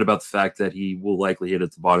little bit about the fact that he will likely hit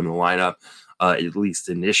at the bottom of the lineup, at least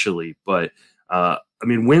initially. But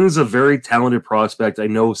Wynn's a very talented prospect. I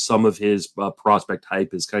know some of his prospect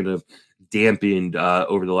hype is kind of dampened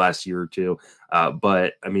over the last year or two.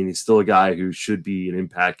 But he's still a guy who should be an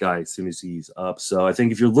impact guy as soon as he's up. So I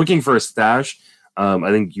think if you're looking for a stash, I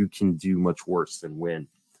think you can do much worse than Wynn.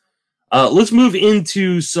 Let's move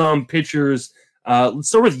into some pitchers. Let's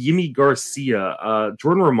start with Yimi Garcia.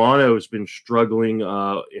 Jordan Romano has been struggling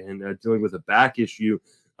and dealing with a back issue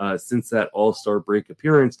since that All-Star break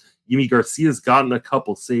appearance. Yimi Garcia's gotten a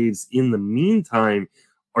couple saves in the meantime.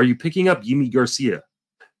 Are you picking up Yimi Garcia?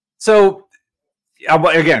 So,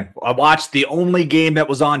 again, I watched the only game that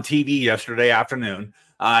was on TV yesterday afternoon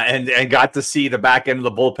and got to see the back end of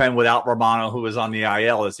the bullpen without Romano, who is on the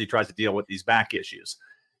IL as he tries to deal with these back issues.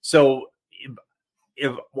 So,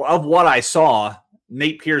 of what I saw,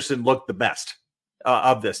 Nate Pearson looked the best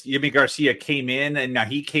of this. Yimi Garcia came in, and now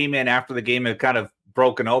he came in after the game had kind of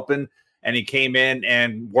broken open, and he came in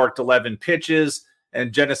and worked 11 pitches.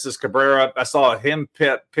 And Genesis Cabrera, I saw him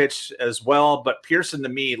pitch as well. But Pearson, to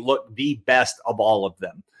me, looked the best of all of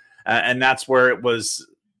them. And that's where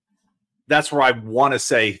that's where I want to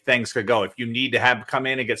say things could go. If you need to have come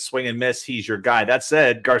in and get swing and miss, he's your guy. That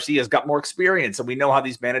said, Garcia's got more experience. And we know how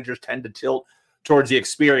these managers tend to tilt towards the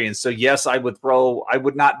experience. So, yes, I would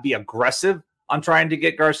not be aggressive on trying to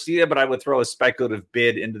get Garcia, but I would throw a speculative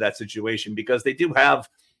bid into that situation because they do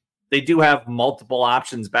have multiple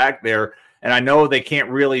options back there. And I know they can't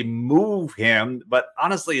really move him, but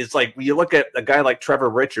honestly, it's like when you look at a guy like Trevor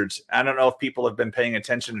Richards. I don't know if people have been paying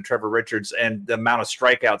attention to Trevor Richards and the amount of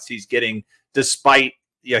strikeouts he's getting, despite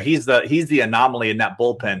he's the anomaly in that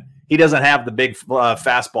bullpen. He doesn't have the big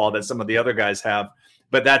fastball that some of the other guys have.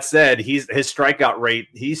 But that said, his strikeout rate,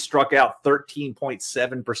 he struck out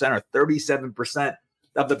 13.7% or 37%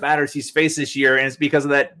 of the batters he's faced this year, and it's because of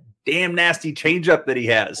that damn nasty changeup that he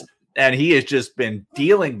has, and he has just been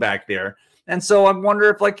dealing back there. And so I wonder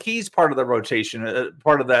if he's part of the rotation,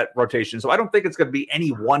 part of that rotation. So I don't think it's going to be any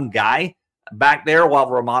one guy back there while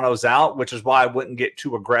Romano's out, which is why I wouldn't get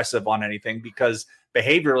too aggressive on anything because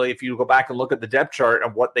behaviorally, if you go back and look at the depth chart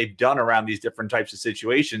of what they've done around these different types of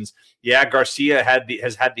situations, Garcia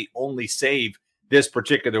has had the only save this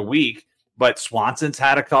particular week, but Swanson's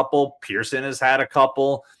had a couple, Pearson has had a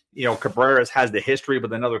couple. Cabrera's has the history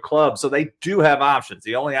with another club. So they do have options.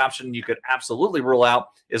 The only option you could absolutely rule out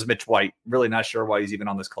is Mitch White. Really not sure why he's even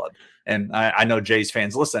on this club. And I know Jays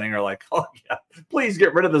fans listening are like, oh, yeah, please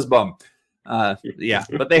get rid of this bum. But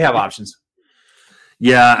they have options.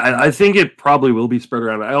 Yeah, I think it probably will be spread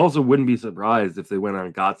around. I also wouldn't be surprised if they went out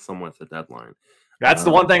and got someone at the deadline. That's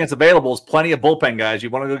the one thing that's available is plenty of bullpen guys. You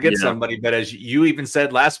want to go get somebody. But as you even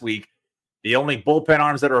said last week, the only bullpen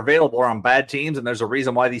arms that are available are on bad teams, and there's a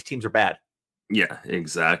reason why these teams are bad. Yeah,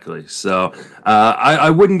 exactly. So I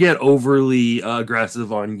wouldn't get overly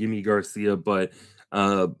aggressive on Yimi Garcia, but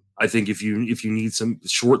I think if you need some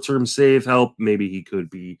short-term save help, maybe he could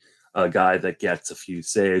be a guy that gets a few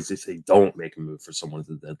saves if they don't make a move for someone at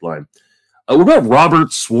the deadline. What about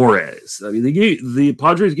Robert Suarez? I mean, the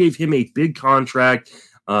Padres gave him a big contract.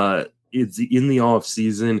 It's in the off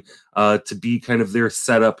season to be kind of their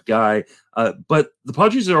setup guy. But the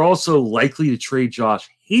Padres are also likely to trade Josh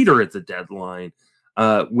Hader at the deadline,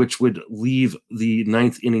 which would leave the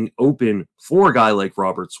ninth inning open for a guy like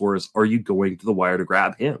Robert Suarez. Are you going to the wire to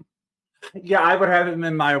grab him? Yeah, I would have him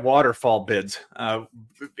in my waterfall bids.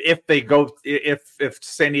 If they go, if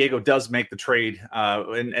San Diego does make the trade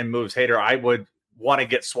and moves Hader, I would want to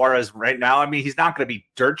get Suarez right now. I mean, he's not going to be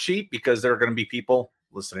dirt cheap because there are going to be people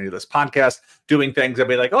listening to this podcast doing things that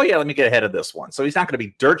be like, oh yeah, let me get ahead of this one. So he's not going to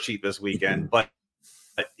be dirt cheap this weekend, but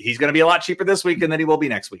he's going to be a lot cheaper this weekend than he will be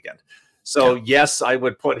next weekend. So yes, I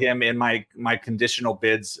would put him in my conditional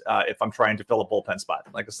bids if I'm trying to fill a bullpen spot.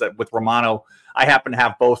 Like I said, with Romano, I happen to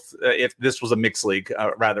have both. If this was a mixed league,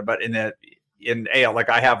 rather, but in AL, like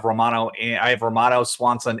I have Romano,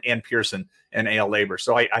 Swanson, and Pearson in AL labor.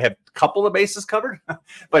 So I have a couple of bases covered.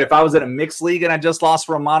 But if I was in a mixed league and I just lost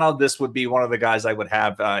Romano, this would be one of the guys I would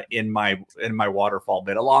have in my waterfall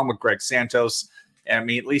bid, along with Greg Santos. I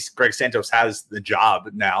mean, at least Greg Santos has the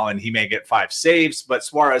job now, and he may get 5 saves, but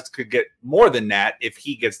Suarez could get more than that if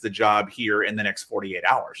he gets the job here in the next 48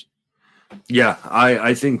 hours. Yeah,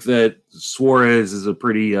 I think that Suarez is a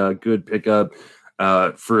pretty good pickup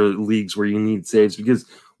for leagues where you need saves because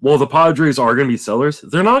while the Padres are going to be sellers,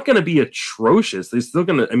 they're not going to be atrocious. They're still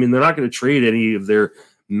going to, I mean, they're not going to trade any of their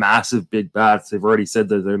massive big bats. They've already said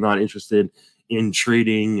that they're not interested in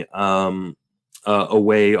trading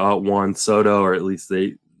away Juan Soto, or at least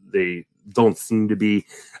they don't seem to be.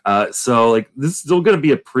 So like this is still going to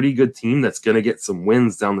be a pretty good team that's going to get some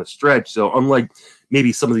wins down the stretch. So unlike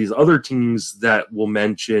maybe some of these other teams that we'll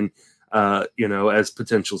mention, as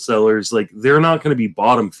potential sellers, like they're not going to be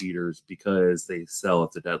bottom feeders because they sell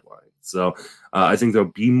at the deadline. So I think there'll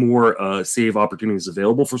be more save opportunities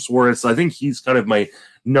available for Suarez. So I think he's kind of my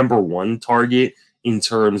number one target in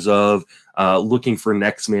terms of looking for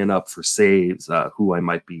next man up for saves, who I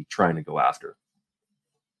might be trying to go after.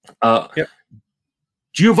 Yep.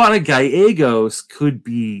 Giovanni Gallegos could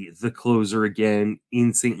be the closer again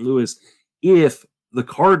in St. Louis if the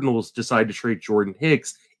Cardinals decide to trade Jordan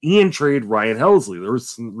Hicks and trade Ryan Helsley. There was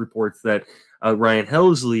some reports that Ryan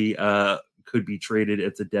Helsley could be traded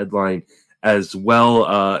at the deadline as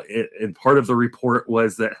well. And part of the report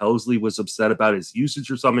was that Helsley was upset about his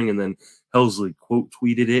usage or something, and then Helsley quote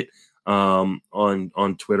tweeted it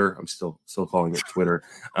on Twitter. I'm still calling it Twitter,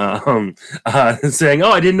 saying,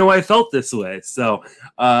 "Oh, I didn't know I felt this way." So,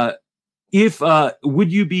 if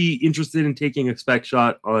would you be interested in taking a spec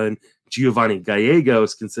shot on Giovanni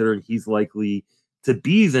Gallegos, considering he's likely to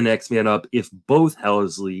be the next man up if both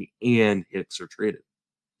Helsley and Hicks are traded?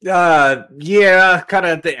 Yeah, kind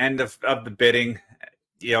of at the end of the bidding.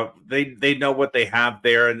 They know what they have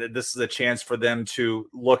there, and this is a chance for them to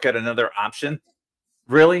look at another option.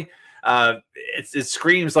 Really, it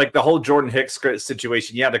screams like the whole Jordan Hicks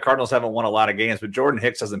situation. Yeah, the Cardinals haven't won a lot of games, but Jordan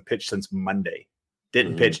Hicks hasn't pitched since Monday.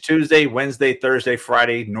 Didn't pitch Tuesday, Wednesday, Thursday,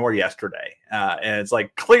 Friday, nor yesterday. And it's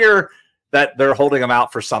like clear that they're holding him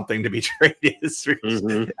out for something to be traded.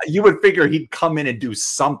 You would figure he'd come in and do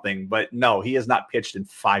something, but no, he has not pitched in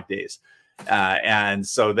 5 days. And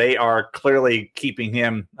so they are clearly keeping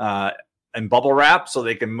him in bubble wrap so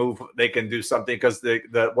they can move, they can do something because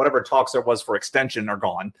the whatever talks there was for extension are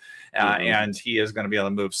gone. And he is going to be able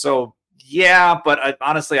to move. So yeah, but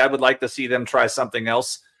honestly, I would like to see them try something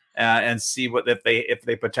else and see what if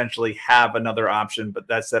they potentially have another option. But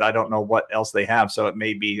that said, I don't know what else they have. So it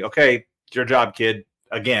may be, okay, it's your job, kid.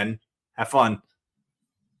 Again, have fun.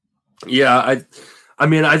 Yeah, I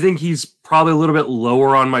mean, I think he's probably a little bit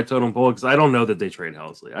lower on my totem pole because I don't know that they trade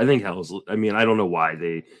Helsley. I think Helsley, I mean, I don't know why I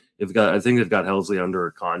think they've got Helsley under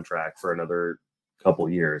a contract for another couple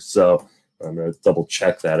years. So I'm going to double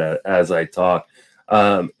check that as I talk.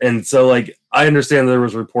 And so, like, I understand there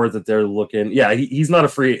was a report that they're looking. Yeah,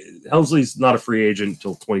 Helsley's not a free agent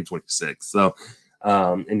until 2026. So,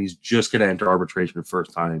 and he's just going to enter arbitration for the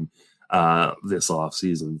first time this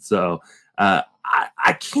offseason. So,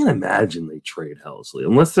 I can't imagine they trade Helsley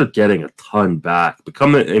unless they're getting a ton back.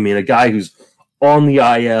 A guy who's on the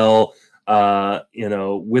IL,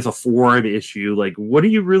 with a forearm issue. Like, what are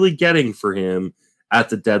you really getting for him at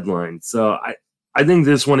the deadline? So I think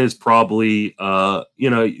this one is probably,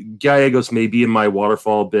 Gallegos may be in my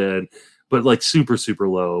waterfall bid, but like super, super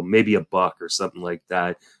low, maybe $1 or something like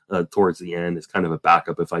that towards the end is kind of a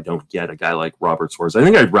backup if I don't get a guy like Robert Suarez. I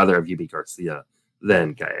think I'd rather have Yimi Garcia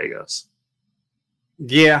than Gallegos.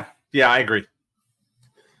 Yeah, I agree.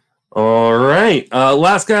 All right.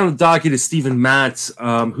 Last guy on the docket is Steven Matz,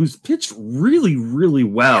 who's pitched really, really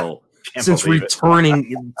well since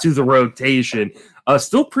returning to the rotation.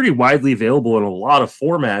 Still pretty widely available in a lot of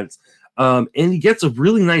formats. And he gets a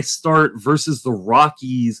really nice start versus the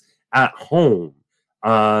Rockies at home.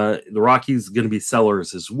 The Rockies are going to be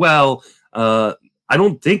sellers as well. I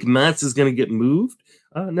don't think Matz is going to get moved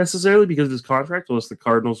necessarily because of his contract, unless the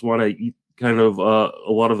Cardinals want to eat kind of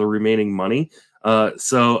a lot of the remaining money.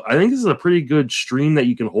 So I think this is a pretty good stream that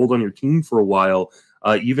you can hold on your team for a while,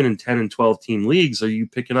 even in 10 and 12 team leagues. Are you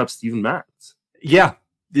picking up Steven Matz? Yeah.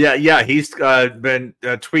 He's been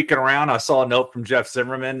tweaking around. I saw a note from Jeff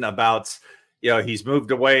Zimmerman about, he's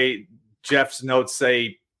moved away. Jeff's notes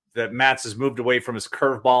say that Matz has moved away from his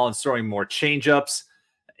curveball and throwing more changeups.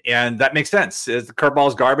 And that makes sense. If the curveball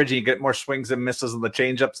is garbage and you get more swings and misses on the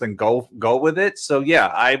changeups, then go with it. So, yeah,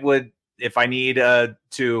 I would, if I need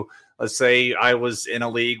to, let's say I was in a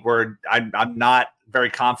league where I'm not very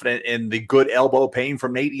confident in the good elbow pain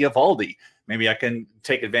from Nate Eovaldi, maybe I can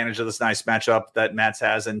take advantage of this nice matchup that Matz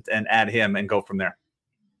has and add him and go from there.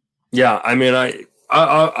 Yeah, I mean, I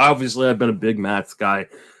obviously I've been a big Matz guy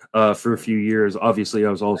for a few years. Obviously, I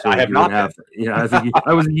was also a year and a half. Yeah, I think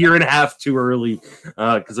I was a year and a half too early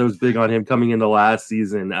because I was big on him coming into last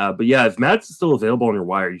season. But yeah, if Matz is still available on your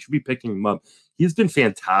wire, you should be picking him up. He's been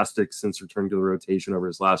fantastic since returning to the rotation over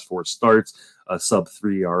his last 4 starts,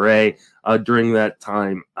 sub-3 ERA. During that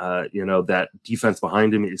time, that defense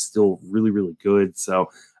behind him is still really, really good. So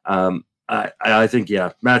I think,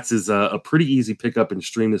 yeah, Matz is a pretty easy pickup and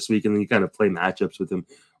stream this week, and then you kind of play matchups with him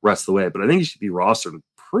rest of the way. But I think he should be rostered in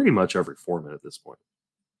pretty much every format at this point.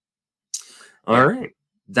 All right.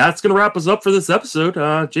 That's going to wrap us up for this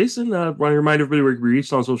episode. Jason, want to remind everybody where you can be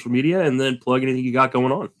reached on social media and then plug anything you got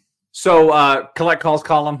going on. So Collect Calls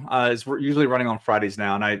column is usually running on Fridays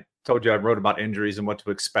now, and I told you I wrote about injuries and what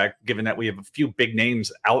to expect, given that we have a few big names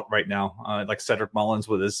out right now, like Cedric Mullins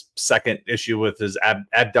with his second issue with his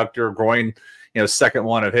abductor groin, second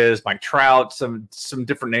one of his, Mike Trout, some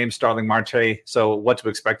different names, Starling Marte. So what to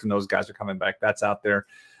expect when those guys are coming back, that's out there.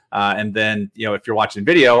 And then, if you're watching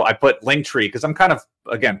video, I put Linktree because I'm kind of,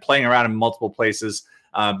 again, playing around in multiple places,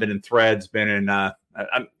 been in Threads, been in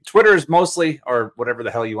Twitter is mostly, or whatever the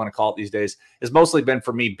hell you want to call it these days, has mostly been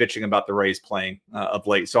for me bitching about the Rays playing of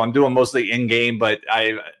late. So I'm doing mostly in game, but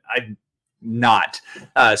I'm not.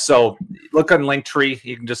 So look on Linktree.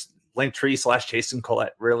 You can just Linktree/Jason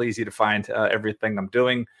Collette. Real easy to find everything I'm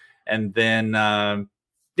doing. And then,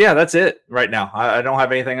 that's it right now. I don't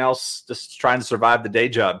have anything else. Just trying to survive the day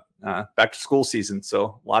job. Back to school season.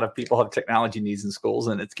 So a lot of people have technology needs in schools,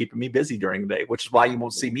 and it's keeping me busy during the day, which is why you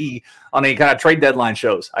won't see me on any kind of trade deadline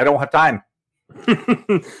shows. I don't have time.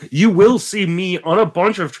 You will see me on a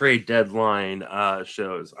bunch of trade deadline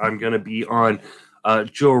shows. I'm going to be on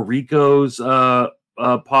Joe Rico's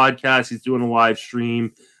podcast. He's doing a live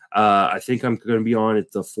stream. I think I'm going to be on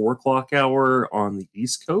at the 4:00 hour on the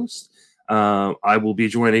East Coast. I will be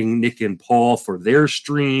joining Nick and Paul for their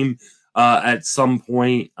stream at some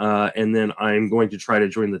point, and then I'm going to try to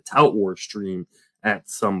join the Tout War stream at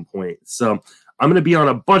some point. So I'm going to be on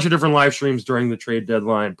a bunch of different live streams during the trade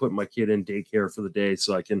deadline, putting my kid in daycare for the day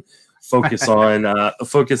so I can focus on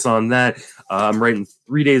that. I'm writing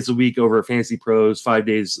 3 days a week over at Fantasy Pros, 5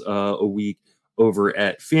 days a week over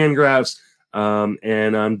at Fangraphs.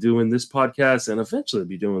 And I'm doing this podcast, and eventually I'll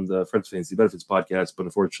be doing the Friends Fantasy Benefits podcast. But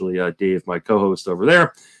unfortunately, Dave, my co-host over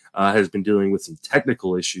there, has been dealing with some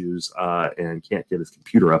technical issues and can't get his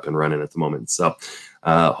computer up and running at the moment. So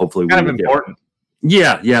hopefully kind of important.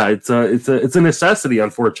 Yeah, it's a necessity,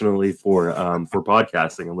 unfortunately, for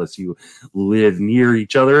podcasting, unless you live near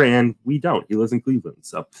each other, and we don't. He lives in Cleveland.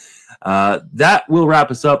 So that will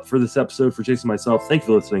wrap us up for this episode. For Jason and myself, thank you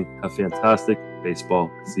for listening. Have a fantastic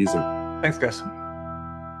baseball season. Thanks, guys.